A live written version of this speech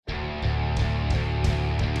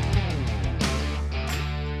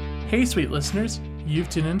Hey, sweet listeners. You've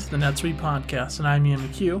tuned into the NetSuite podcast, and I'm Ian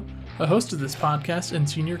McHugh, a host of this podcast and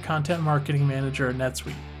Senior Content Marketing Manager at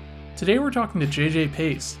NetSuite. Today we're talking to JJ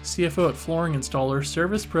Pace, CFO at flooring installer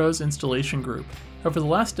Service Pros Installation Group. Over the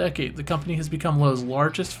last decade, the company has become Lowe's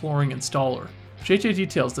largest flooring installer. JJ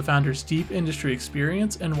details the founder's deep industry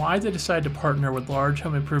experience and why they decided to partner with large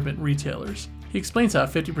home improvement retailers. He explains how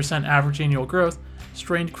 50% average annual growth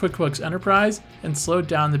strained QuickBooks Enterprise and slowed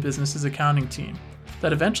down the business's accounting team.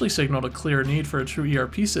 That eventually signaled a clear need for a true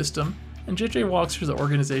ERP system, and JJ walks through the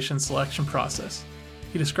organization's selection process.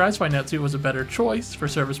 He describes why NetSuite was a better choice for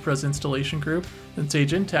Service Pros Installation Group than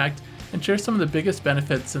Sage Intacct, and shares some of the biggest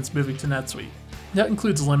benefits since moving to NetSuite. That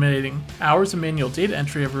includes eliminating hours of manual data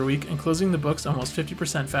entry every week and closing the books almost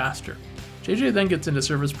 50% faster. JJ then gets into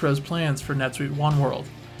Service Pros' plans for NetSuite One World,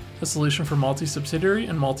 a solution for multi-subsidiary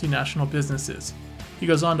and multinational businesses. He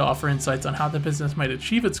goes on to offer insights on how the business might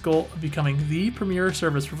achieve its goal of becoming the premier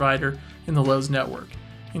service provider in the Lowe's network,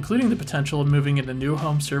 including the potential of moving into new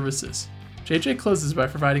home services. JJ closes by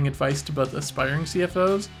providing advice to both aspiring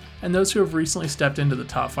CFOs and those who have recently stepped into the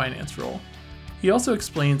top finance role. He also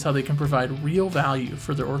explains how they can provide real value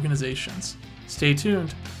for their organizations. Stay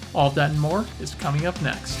tuned. All of that and more is coming up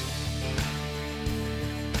next.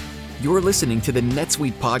 You're listening to the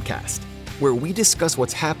NetSuite podcast, where we discuss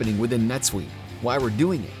what's happening within NetSuite, why we're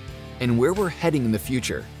doing it, and where we're heading in the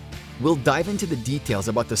future. We'll dive into the details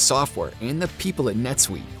about the software and the people at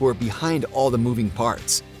NetSuite who are behind all the moving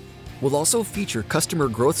parts. We'll also feature customer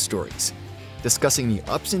growth stories, discussing the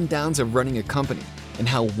ups and downs of running a company and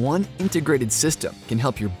how one integrated system can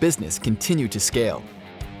help your business continue to scale.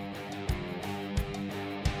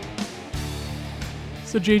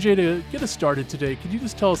 So JJ, to get us started today, could you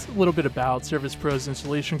just tell us a little bit about Service Pros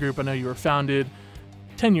Installation Group? I know you were founded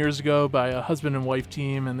 10 years ago by a husband and wife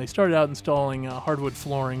team, and they started out installing hardwood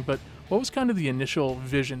flooring, but what was kind of the initial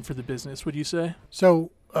vision for the business, would you say?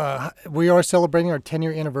 So we are celebrating our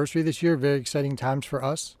 10-year anniversary this year. Very exciting times for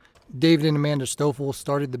us. David and Amanda Stoffel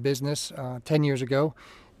started the business 10 years ago.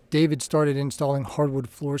 David started installing hardwood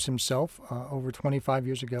floors himself over 25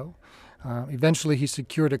 years ago. Eventually, he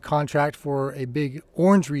secured a contract for a big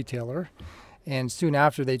orange retailer, and soon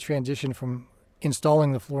after, they transitioned from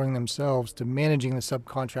installing the flooring themselves to managing the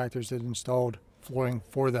subcontractors that installed flooring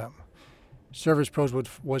for them. Service Pros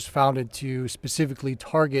was founded to specifically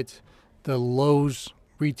target the Lowe's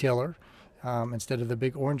retailer instead of the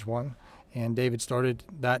big orange one, and David started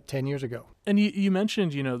that 10 years ago. And you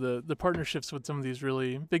mentioned, the partnerships with some of these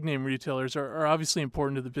really big name retailers are obviously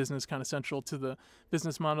important to the business, kind of central to the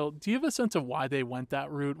business model. Do you have a sense of why they went that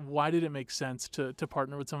route? Why did it make sense to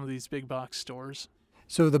partner with some of these big box stores?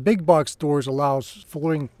 So the big box stores allows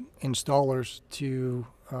flooring installers to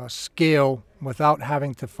scale without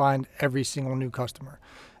having to find every single new customer.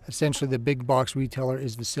 Essentially, the big box retailer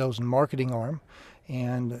is the sales and marketing arm,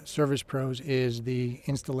 and Service Pros is the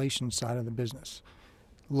installation side of the business.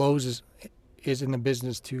 Lowe's is in the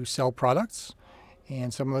business to sell products,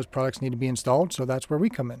 and some of those products need to be installed, so that's where we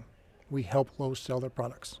come in. We help Lowe's sell their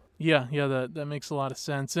products. Yeah, that makes a lot of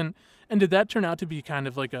sense. And did that turn out to be kind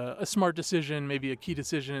of like a smart decision, maybe a key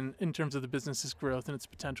decision in terms of the business's growth and its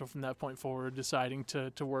potential from that point forward, deciding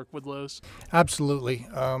to work with Lowe's? Absolutely.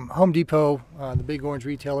 Home Depot, the big orange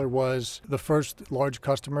retailer, was the first large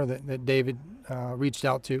customer that David reached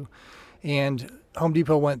out to. And Home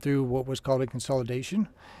Depot went through what was called a consolidation,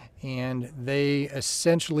 and they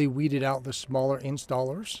essentially weeded out the smaller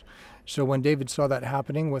installers. So when David saw that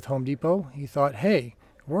happening with Home Depot, he thought, hey,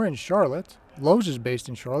 we're in Charlotte. Lowe's is based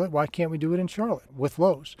in Charlotte. Why can't we do it in Charlotte with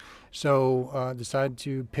Lowe's? So decided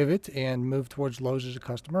to pivot and move towards Lowe's as a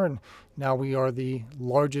customer, and now we are the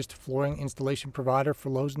largest flooring installation provider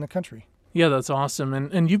for Lowe's in the country. Yeah, that's awesome.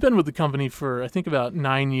 And you've been with the company for, I think, about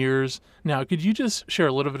 9 years now. Could you just share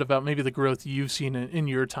a little bit about maybe the growth you've seen in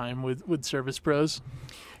your time with Service Pros?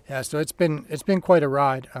 Yeah, so it's been quite a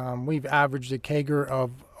ride. We've averaged a CAGR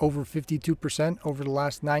of over 52% over the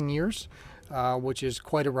last 9 years, which is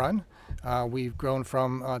quite a run. We've grown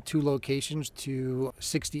from 2 locations to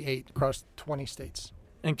 68 across 20 states.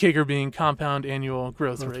 And CAGR being compound annual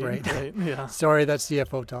growth rate. Right? Yeah. Sorry, that's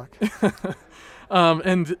CFO talk.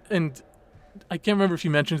 And I can't remember if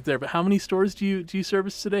you mentioned it there, but how many stores do you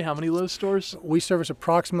service today? How many Lowe's stores? We service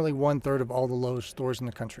approximately 1/3 of all the Lowe's stores in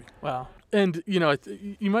the country. Wow. And, you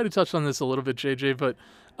might have touched on this a little bit, JJ, but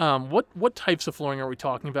what types of flooring are we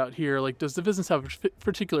talking about here? Like, does the business have a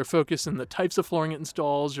particular focus in the types of flooring it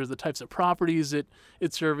installs, or the types of properties it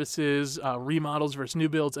services, remodels versus new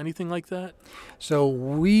builds, anything like that? So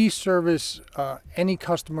we service any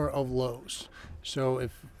customer of Lowe's. So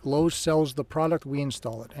if Lowe's sells the product, we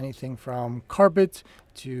install it. Anything from carpet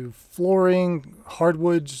to flooring,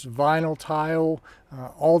 hardwoods, vinyl, tile,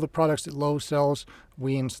 all the products that Lowe's sells,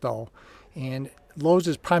 we install. And Lowe's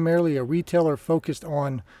is primarily a retailer focused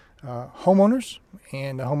on homeowners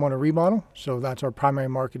and the homeowner remodel, so that's our primary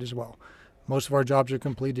market as well. Most of our jobs are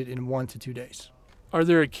completed in 1 to 2 days. Are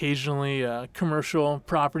there occasionally commercial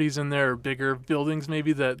properties in there, or bigger buildings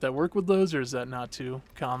maybe that work with Lowe's, or is that not too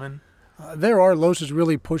common? There are. Lowe's has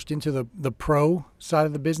really pushed into the pro side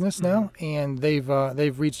of the business now, and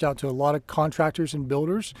they've reached out to a lot of contractors and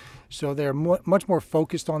builders, so they're much more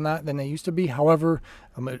focused on that than they used to be. However,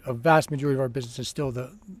 a vast majority of our business is still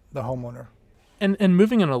the homeowner. And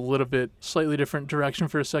moving in a little bit slightly different direction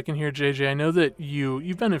for a second here, JJ, I know that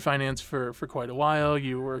you've been in finance for quite a while.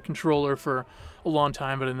 You were a controller for a long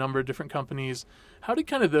time at a number of different companies. How did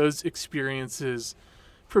kind of those experiences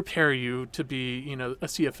prepare you to be, a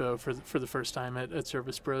CFO for the first time at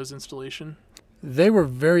Service Pros Installation? They were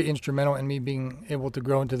very instrumental in me being able to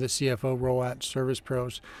grow into the CFO role at Service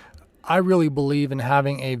Pros. I really believe in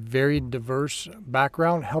having a very diverse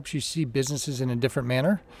background helps you see businesses in a different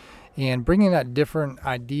manner. And bringing that different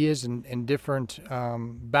ideas and different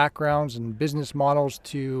backgrounds and business models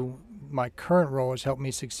to my current role has helped me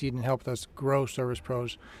succeed and helped us grow Service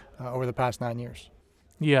Pros over the past 9 years.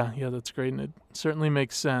 Yeah, that's great, and it certainly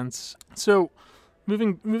makes sense. So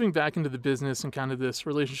moving back into the business and kind of this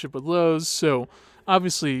relationship with Lowe's, so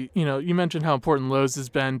obviously, you mentioned how important Lowe's has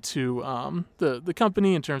been to the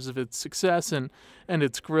company in terms of its success and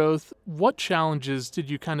its growth. What challenges did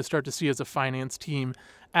you kind of start to see as a finance team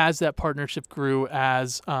as that partnership grew,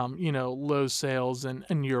 as Lowe's sales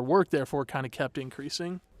and your work therefore kind of kept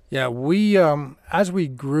increasing? Yeah, we as we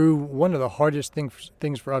grew, one of the hardest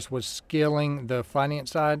things for us was scaling the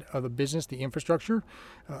finance side of the business, the infrastructure.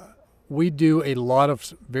 We do a lot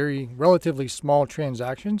of very relatively small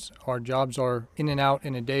transactions. Our jobs are in and out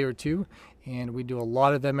in a day or two, and we do a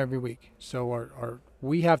lot of them every week. So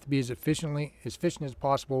we have to be as efficient as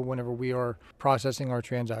possible whenever we are processing our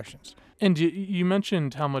transactions. And you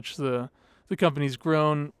mentioned how much the company's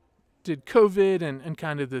grown. Did COVID and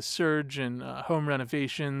kind of this surge in home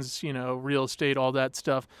renovations, real estate, all that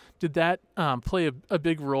stuff, did that play a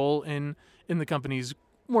big role in the company's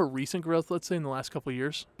more recent growth, let's say, in the last couple of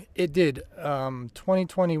years? It did.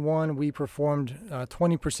 2021, we performed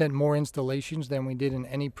 20% more installations than we did in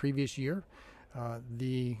any previous year.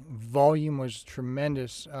 The volume was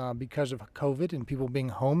tremendous because of COVID and people being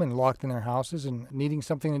home and locked in their houses and needing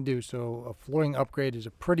something to do. So a flooring upgrade is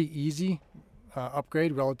a pretty easy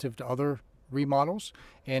upgrade relative to other remodels,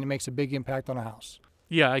 and it makes a big impact on a house.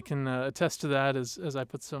 Yeah, I can attest to that as I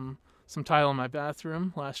put some tile in my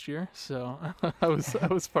bathroom last year, so I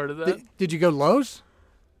was part of that. Did you go to Lowe's?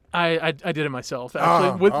 I did it myself,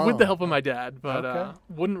 actually, with the help of my dad, but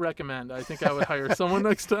wouldn't recommend. I think I would hire someone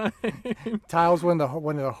next time. Tile's one of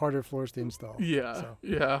the harder floors to install.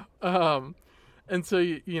 Yeah. And so,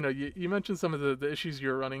 you mentioned some of the issues you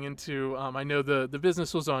were running into. I know the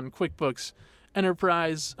business was on QuickBooks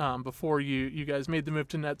Enterprise before you guys made the move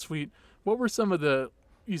to NetSuite. What were some of the,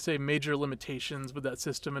 major limitations with that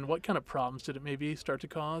system, and what kind of problems did it maybe start to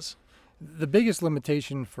cause? The biggest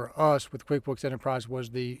limitation for us with QuickBooks Enterprise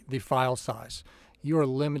was the file size. You are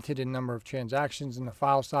limited in number of transactions and the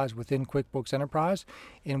file size within QuickBooks Enterprise,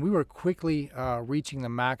 and we were quickly reaching the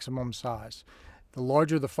maximum size. The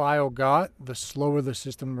larger the file got, the slower the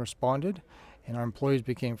system responded, and our employees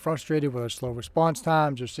became frustrated with our slow response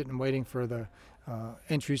times or sitting waiting for the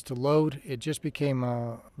entries to load. It just became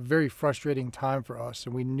a very frustrating time for us,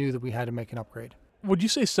 and we knew that we had to make an upgrade. Would you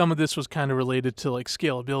say some of this was kind of related to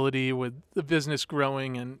scalability with the business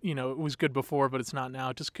growing and, it was good before, but it's not now?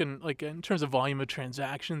 It just couldn't, in terms of volume of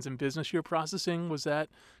transactions and business you're processing, was that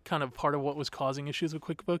kind of part of what was causing issues with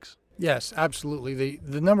QuickBooks? Yes, absolutely.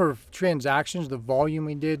 The number of transactions, the volume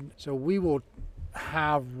we did, so we will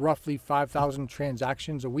have roughly 5,000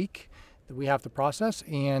 transactions a week that we have to process.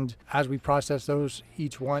 And as we process those,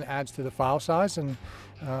 each one adds to the file size, and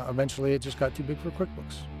eventually it just got too big for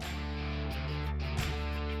QuickBooks.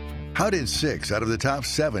 How did 6 out of the top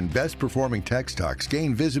 7 best-performing tech stocks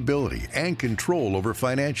gain visibility and control over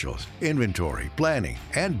financials, inventory, planning,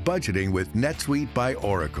 and budgeting with NetSuite by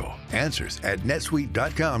Oracle? Answers at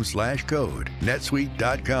netsuite.com/code.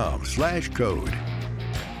 netsuite.com/code.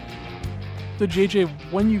 So JJ,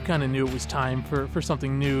 when you kind of knew it was time for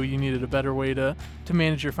something new, you needed a better way to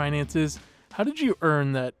manage your finances, how did you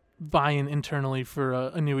earn that buy-in internally for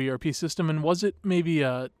a new ERP system? And was it maybe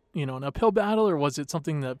an uphill battle, or was it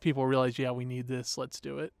something that people realized, yeah, we need this, let's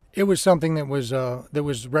do it? It was something that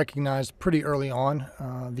was recognized pretty early on.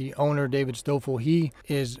 The owner, David Stoffel, he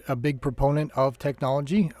is a big proponent of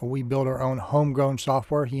technology. We build our own homegrown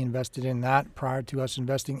software. He invested in that prior to us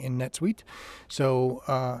investing in NetSuite.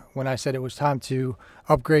 So when I said it was time to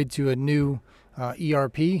upgrade to a new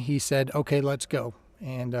ERP, he said, "Okay, let's go."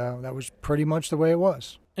 And that was pretty much the way it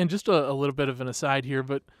was. And just a little bit of an aside here,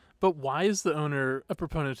 but why is the owner a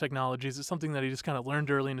proponent of technology? Is it something that he just kind of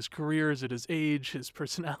learned early in his career? Is it his age, his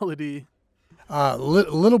personality? A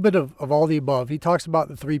little bit of all the above. He talks about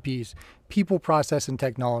the 3 Ps: people, process, and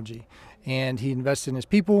technology. And he invests in his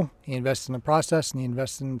people, he invests in the process, and he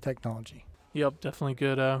invests in technology. Yep, definitely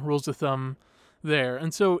good rules of thumb there.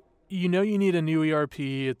 And so you need a new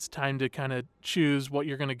ERP. It's time to kind of choose what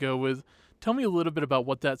you're going to go with. Tell me a little bit about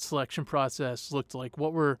what that selection process looked like.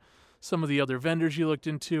 What were some of the other vendors you looked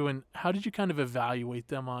into, and how did you kind of evaluate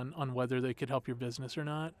them on whether they could help your business or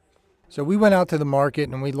not? So we went out to the market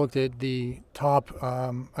and we looked at the top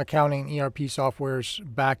accounting ERP softwares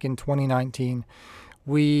back in 2019.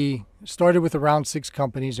 We started with around 6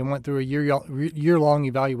 companies and went through a year-long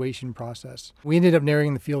evaluation process. We ended up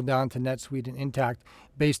narrowing the field down to NetSuite and Intact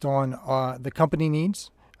based on the company needs,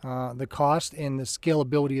 the cost, and the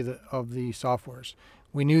scalability of the softwares.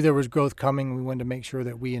 We knew there was growth coming. We wanted to make sure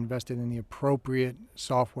that we invested in the appropriate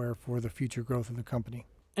software for the future growth of the company.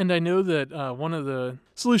 And I know that one of the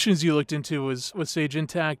solutions you looked into was Sage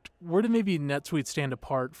Intacct. Where did maybe NetSuite stand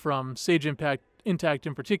apart from Sage Intacct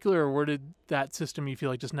in particular, or where did that system you feel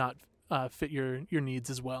like does not fit your needs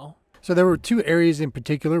as well? So there were 2 areas in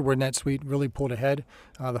particular where NetSuite really pulled ahead.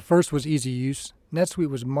 The first was easy use. NetSuite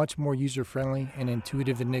was much more user-friendly and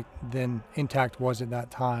intuitive than Intact was at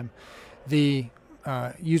that time. The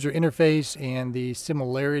user interface and the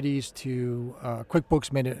similarities to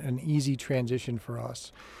QuickBooks made it an easy transition for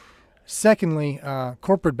us. Secondly,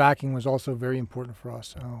 corporate backing was also very important for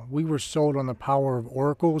us. We were sold on the power of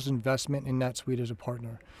Oracle's investment in NetSuite as a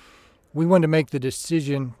partner. We wanted to make the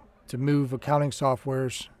decision to move accounting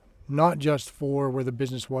softwares not just for where the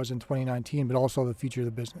business was in 2019, but also the future of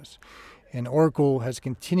the business. And Oracle has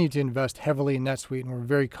continued to invest heavily in NetSuite, and we're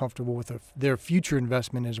very comfortable with their future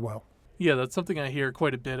investment as well. Yeah, that's something I hear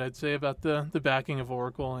quite a bit, I'd say, about the backing of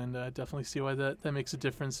Oracle, and definitely see why that makes a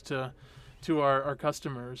difference to our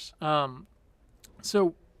customers.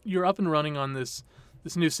 So you're up and running on this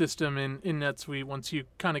new system in NetSuite once you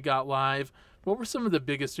kind of got live. What were some of the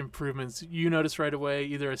biggest improvements you noticed right away,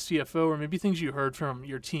 either as CFO or maybe things you heard from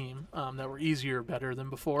your team that were easier or better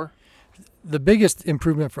than before? The biggest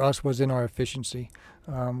improvement for us was in our efficiency.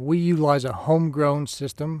 We utilize a homegrown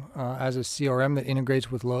system as a CRM that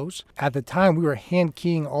integrates with Lowe's. At the time, we were hand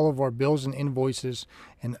keying all of our bills and invoices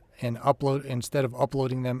and upload instead of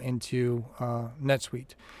uploading them into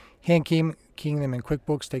NetSuite. Hand keying them in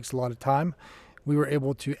QuickBooks takes a lot of time. We were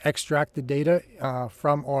able to extract the data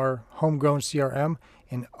from our homegrown CRM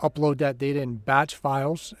and upload that data in batch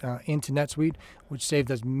files into NetSuite, which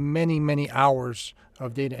saved us many, many hours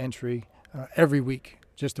of data entry every week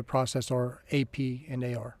just to process our AP and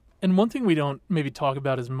AR. And one thing we don't maybe talk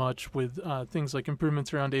about as much with things like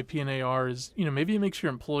improvements around AP and AR is, maybe it makes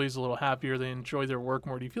your employees a little happier, they enjoy their work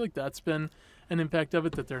more. Do you feel like that's been an impact of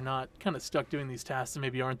it, that they're not kind of stuck doing these tasks that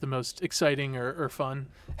maybe aren't the most exciting or fun?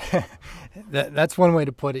 That's one way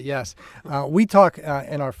to put it, yes. We talk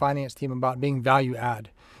in our finance team about being value add.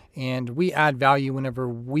 And we add value whenever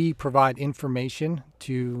we provide information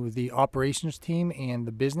to the operations team and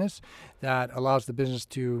the business that allows the business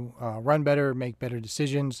to run better, make better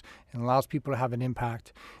decisions, and allows people to have an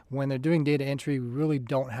impact. When they're doing data entry, we really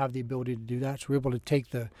don't have the ability to do that. So we're able to take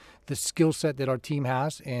the skill set that our team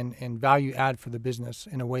has and value add for the business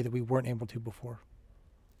in a way that we weren't able to before.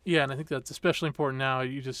 Yeah, and I think that's especially important now.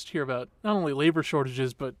 You just hear about not only labor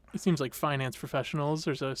shortages, but it seems like finance professionals.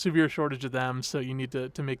 There's a severe shortage of them, so you need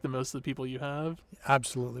to make the most of the people you have.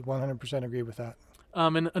 Absolutely, 100% agree with that.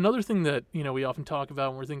 And another thing that we often talk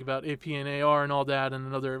about when we're thinking about AP and AR and all that, and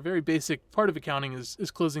another very basic part of accounting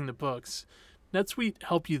is closing the books. NetSuite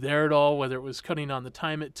help you there at all, whether it was cutting on the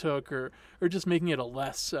time it took or just making it a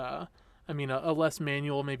less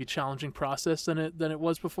manual, maybe challenging process than it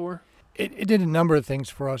was before? It did a number of things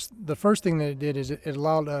for us. The first thing that it did is it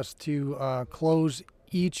allowed us to close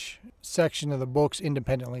each section of the books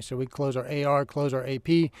independently. So we close our AR, close our AP,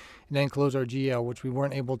 and then close our GL, which we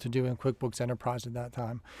weren't able to do in QuickBooks Enterprise at that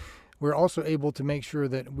time. We're also able to make sure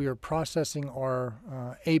that we are processing our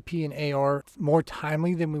AP and AR more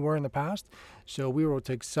timely than we were in the past. So we were able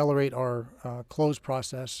to accelerate our close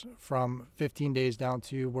process from 15 days down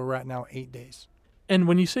to where we're at now 8 days. And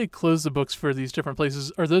when you say close the books for these different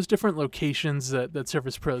places, are those different locations that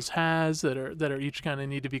Service Pros has that are each kind of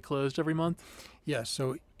need to be closed every month? Yes.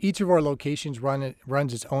 So each of our locations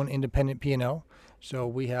runs its own independent P&L. So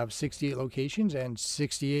we have 68 locations and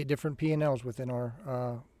 68 different P&Ls within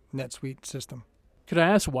our NetSuite system. Could I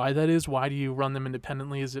ask why that is? Why do you run them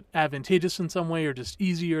independently? Is it advantageous in some way or just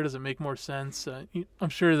easier? Does it make more sense? I'm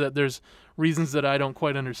sure that there's reasons that I don't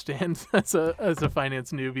quite understand as a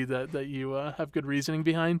finance newbie that you have good reasoning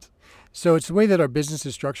behind. So it's the way that our business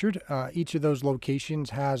is structured. Each of those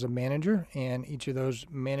locations has a manager, and each of those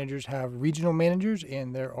managers have regional managers,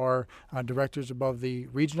 and there are directors above the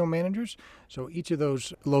regional managers. So each of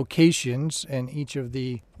those locations and each of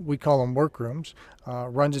we call them workrooms,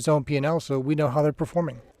 runs its own P&L, so we know how they're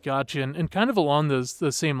performing. Gotcha. And kind of along those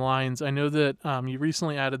same lines, I know that you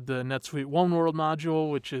recently added the NetSuite One World module,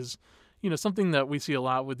 which is something that we see a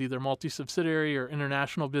lot with either multi-subsidiary or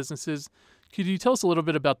international businesses. Could you tell us a little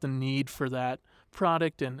bit about the need for that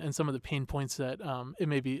product and some of the pain points that it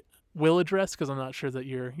maybe will address? Because I'm not sure that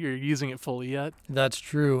you're using it fully yet. That's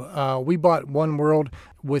true. We bought One World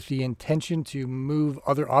with the intention to move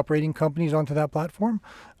other operating companies onto that platform.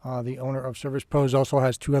 The owner of Service Pros also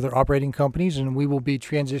has 2 other operating companies, and we will be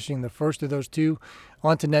transitioning the first of those 2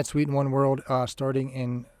 onto NetSuite and One World starting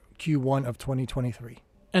in Q1 of 2023.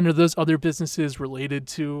 And are those other businesses related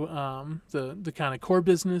to the kind of core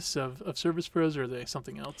business of Service Pros, or are they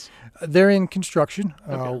something else? They're in construction.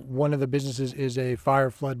 Okay. One of the businesses is a fire,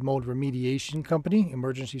 flood, mold remediation company,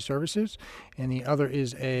 emergency services, and the other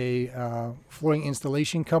is a flooring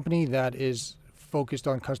installation company that is focused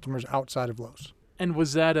on customers outside of Lowe's. And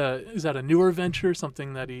is that a newer venture,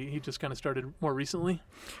 something that he just kind of started more recently?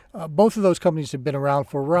 Both of those companies have been around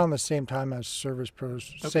for around the same time as Service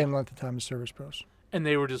Pros, Okay. same length of time as Service Pros. And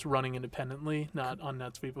they were just running independently, not on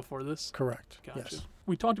NetSuite before this? Correct. Gotcha. Yes.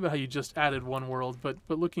 We talked about how you just added One World, but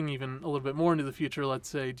looking even a little bit more into the future, let's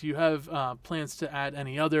say, do you have plans to add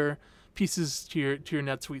any other pieces to your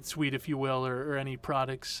NetSuite suite, if you will, or any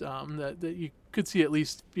products that you could see at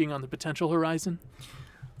least being on the potential horizon?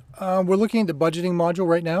 We're looking at the budgeting module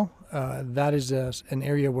right now. That is an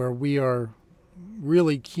area where we are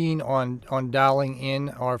really keen on dialing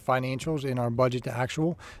in our financials in our budget to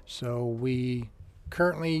actual. So we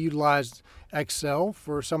currently utilize Excel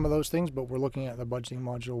for some of those things, but we're looking at the budgeting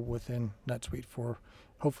module within NetSuite for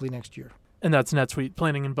hopefully next year. And that's NetSuite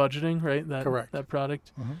Planning and Budgeting, right? Correct. That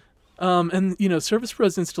product. Mm-hmm. And Service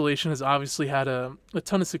Pros installation has obviously had a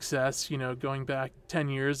ton of success, going back 10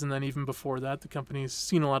 years. And then even before that, the company's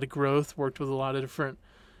seen a lot of growth, worked with a lot of different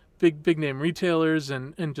big name retailers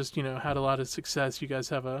and just, had a lot of success. You guys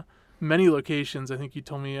have many locations. I think you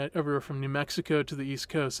told me everywhere from New Mexico to the East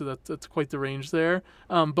Coast. So that's quite the range there.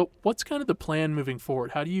 But what's kind of the plan moving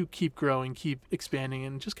forward? How do you keep growing, keep expanding,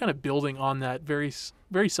 and just kind of building on that very,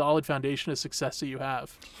 very solid foundation of success that you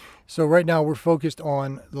have? So right now we're focused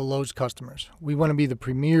on the Lowe's customers. We want to be the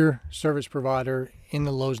premier service provider in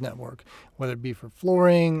the Lowe's network, whether it be for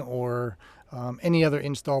flooring or any other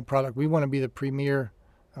installed product. We want to be the premier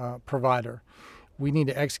provider. We need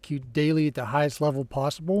to execute daily at the highest level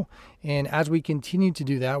possible. And as we continue to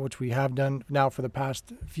do that, which we have done now for the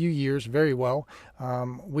past few years very well,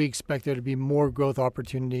 we expect there to be more growth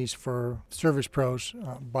opportunities for Service Pros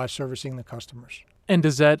by servicing the customers. And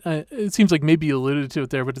does that, it seems like maybe you alluded to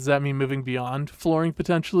it there, but does that mean moving beyond flooring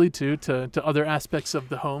potentially too, to other aspects of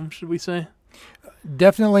the home, should we say?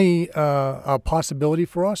 Definitely a possibility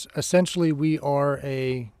for us. Essentially, we are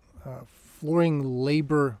a flooring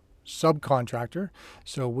labor subcontractor.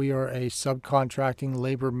 So we are a subcontracting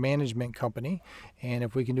labor management company. And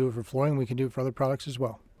if we can do it for flooring, we can do it for other products as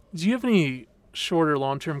well. Do you have any short or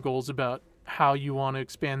long-term goals about how you want to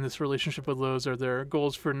expand this relationship with Lowe's? Are there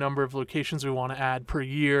goals for a number of locations we want to add per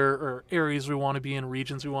year, or areas we want to be in,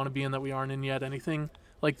 regions we want to be in that we aren't in yet? Anything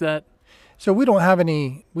like that? So we don't have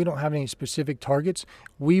any specific targets.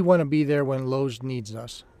 We want to be there when Lowe's needs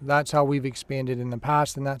us. That's how we've expanded in the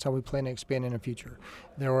past, and that's how we plan to expand in the future.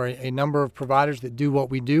 There are a number of providers that do what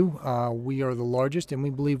we do. We are the largest, and we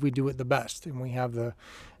believe we do it the best, and we have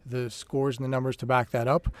the scores and the numbers to back that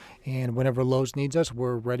up. And whenever Lowe's needs us,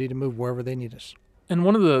 we're ready to move wherever they need us. And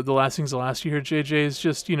one of the last things I'll ask you here, JJ, is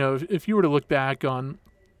just, if you were to look back on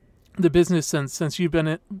the business since you've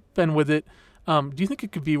been with it, do you think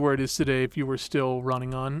it could be where it is today if you were still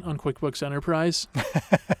running on QuickBooks Enterprise?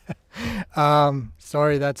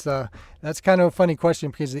 Sorry, that's kind of a funny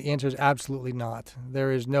question because the answer is absolutely not.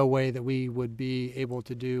 There is no way that we would be able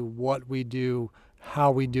to do what we do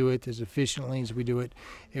how we do it as efficiently as we do it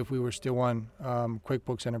if we were still on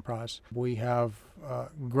QuickBooks Enterprise. We have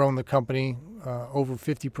grown the company over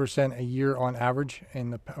 50% a year on average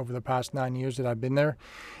over the past 9 years that I've been there.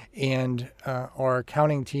 And our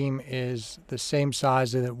accounting team is the same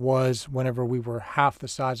size that it was whenever we were half the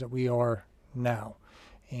size that we are now.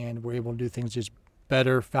 And we're able to do things just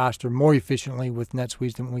better, faster, more efficiently with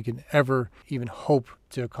NetSuite than we could ever even hope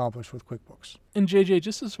to accomplish with QuickBooks. And JJ,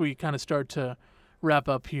 just as we kind of start to wrap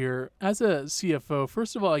up here, as a CFO,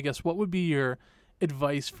 first of all, I guess, what would be your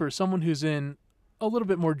advice for someone who's in a little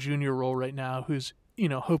bit more junior role right now, who's,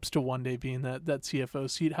 hopes to one day be in that CFO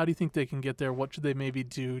seat? How do you think they can get there? What should they maybe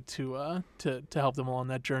do to help them along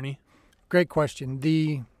that journey? Great question.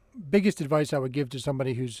 The biggest advice I would give to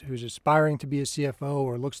somebody who's aspiring to be a CFO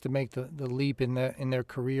or looks to make the leap in their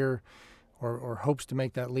career or hopes to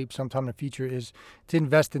make that leap sometime in the future is to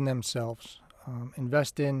invest in themselves,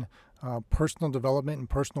 invest in personal development and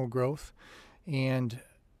personal growth, and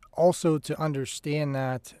also to understand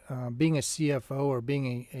that being a CFO or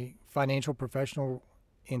being a financial professional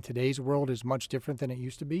in today's world is much different than it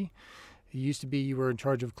used to be. It used to be you were in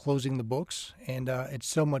charge of closing the books, and it's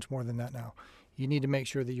so much more than that now. You need to make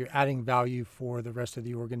sure that you're adding value for the rest of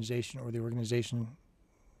the organization or the organization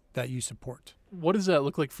that you support. What does that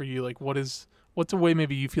look like for you? Like, what's a way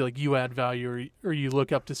maybe you feel like you add value or you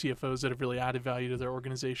look up to CFOs that have really added value to their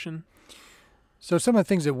organization? So some of the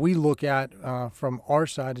things that we look at from our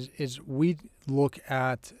side is we look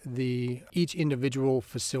at each individual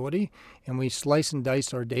facility, and we slice and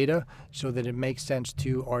dice our data so that it makes sense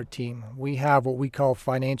to our team. We have what we call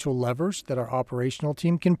financial levers that our operational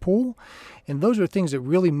team can pull, and those are things that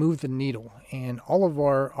really move the needle. And all of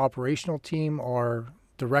our operational team, our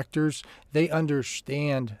directors, they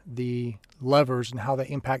understand the levers and how they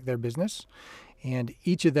impact their business. And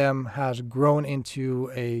each of them has grown into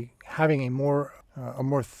having a more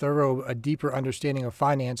thorough, a deeper understanding of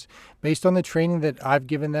finance based on the training that I've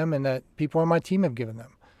given them and that people on my team have given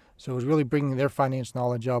them. So it's really bringing their finance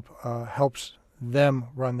knowledge up helps them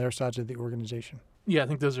run their sides of the organization. Yeah, I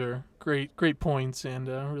think those are great points, and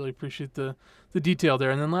really appreciate the detail there.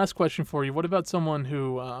 And then last question for you: what about someone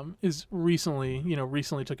who is recently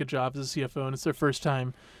took a job as a CFO and it's their first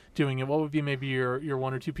time doing it? What would be maybe your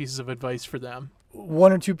one or two pieces of advice for them?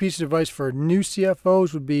 One or two pieces of advice for new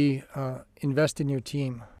CFOs would be invest in your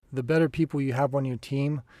team. The better people you have on your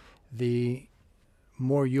team, the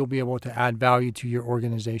more you'll be able to add value to your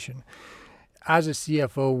organization. As a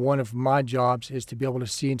CFO, one of my jobs is to be able to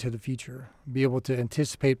see into the future, be able to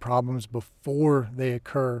anticipate problems before they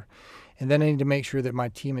occur, and then I need to make sure that my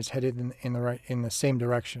team is headed in the same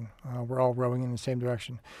direction. We're all rowing in the same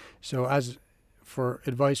direction. So for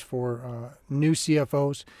advice for new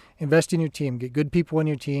CFOs, invest in your team, get good people in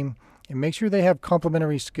your team, and make sure they have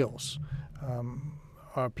complementary skills.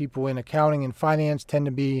 People in accounting and finance tend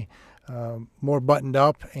to be more buttoned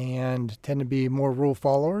up and tend to be more rule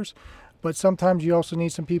followers, but sometimes you also need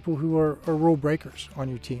some people who are rule breakers on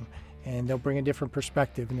your team, and they'll bring a different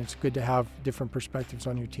perspective, and it's good to have different perspectives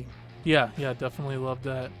on your team. Yeah, definitely love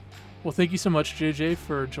that. Well, thank you so much, JJ,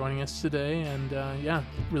 for joining us today, and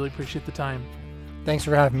really appreciate the time. Thanks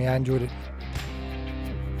for having me. I enjoyed it.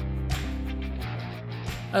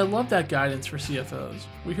 I love that guidance for CFOs.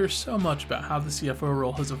 We hear so much about how the CFO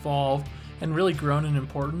role has evolved and really grown in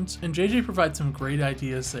importance, and JJ provides some great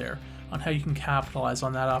ideas there on how you can capitalize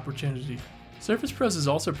on that opportunity. Surface Pros has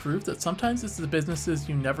also proved that sometimes it's the businesses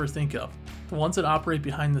you never think of, the ones that operate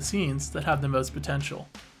behind the scenes, that have the most potential.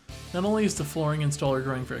 Not only is the flooring installer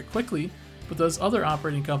growing very quickly, but those other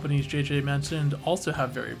operating companies JJ mentioned also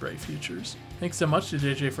have very bright futures. Thanks so much to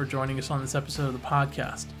JJ for joining us on this episode of the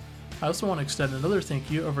podcast. I also want to extend another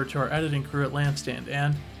thank you over to our editing crew at Lampstand,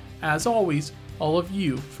 and, as always, all of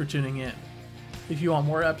you for tuning in. If you want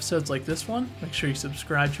more episodes like this one, make sure you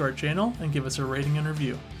subscribe to our channel and give us a rating and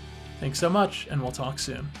review. Thanks so much, and we'll talk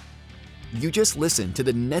soon. You just listened to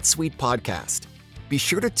the NetSuite podcast. Be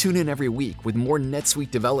sure to tune in every week with more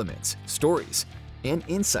NetSuite developments, stories, and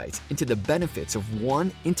insights into the benefits of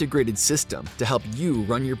one integrated system to help you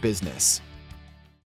run your business.